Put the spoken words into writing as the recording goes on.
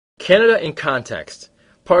Canada in Context,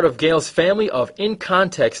 part of Gale's family of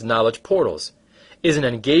in-context knowledge portals, is an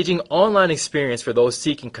engaging online experience for those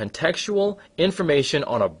seeking contextual information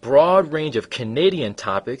on a broad range of Canadian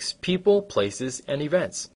topics, people, places, and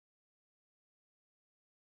events.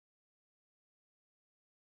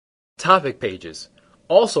 Topic pages,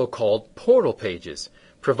 also called portal pages,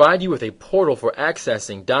 provide you with a portal for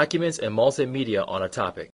accessing documents and multimedia on a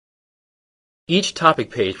topic. Each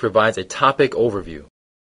topic page provides a topic overview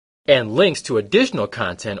and links to additional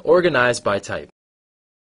content organized by type.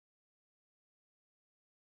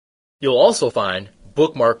 You'll also find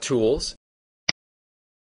bookmark tools,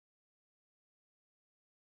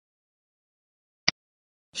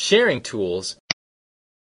 sharing tools,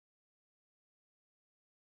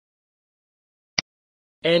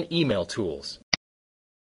 and email tools,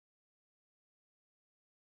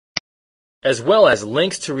 as well as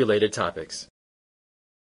links to related topics.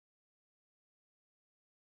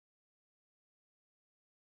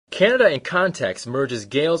 Canada in Context merges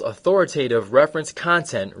Gale's authoritative reference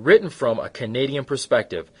content written from a Canadian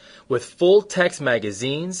perspective with full-text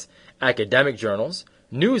magazines, academic journals,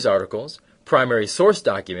 news articles, primary source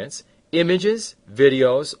documents, images,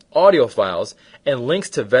 videos, audio files, and links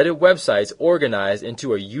to vetted websites organized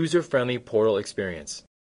into a user-friendly portal experience.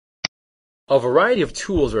 A variety of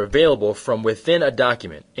tools are available from within a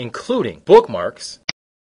document, including bookmarks,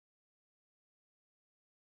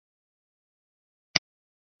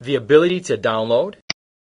 the ability to download,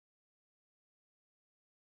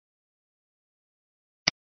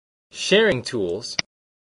 sharing tools,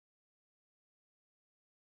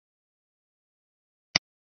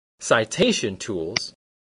 citation tools,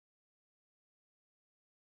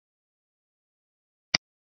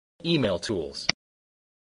 email tools,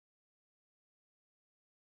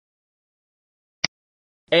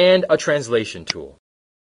 and a translation tool.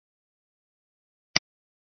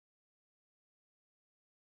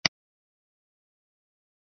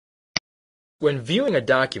 When viewing a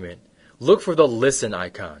document, look for the Listen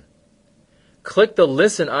icon. Click the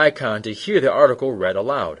Listen icon to hear the article read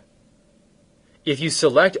aloud. If you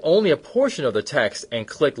select only a portion of the text and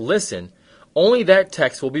click Listen, only that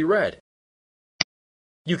text will be read.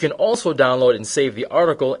 You can also download and save the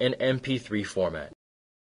article in MP3 format.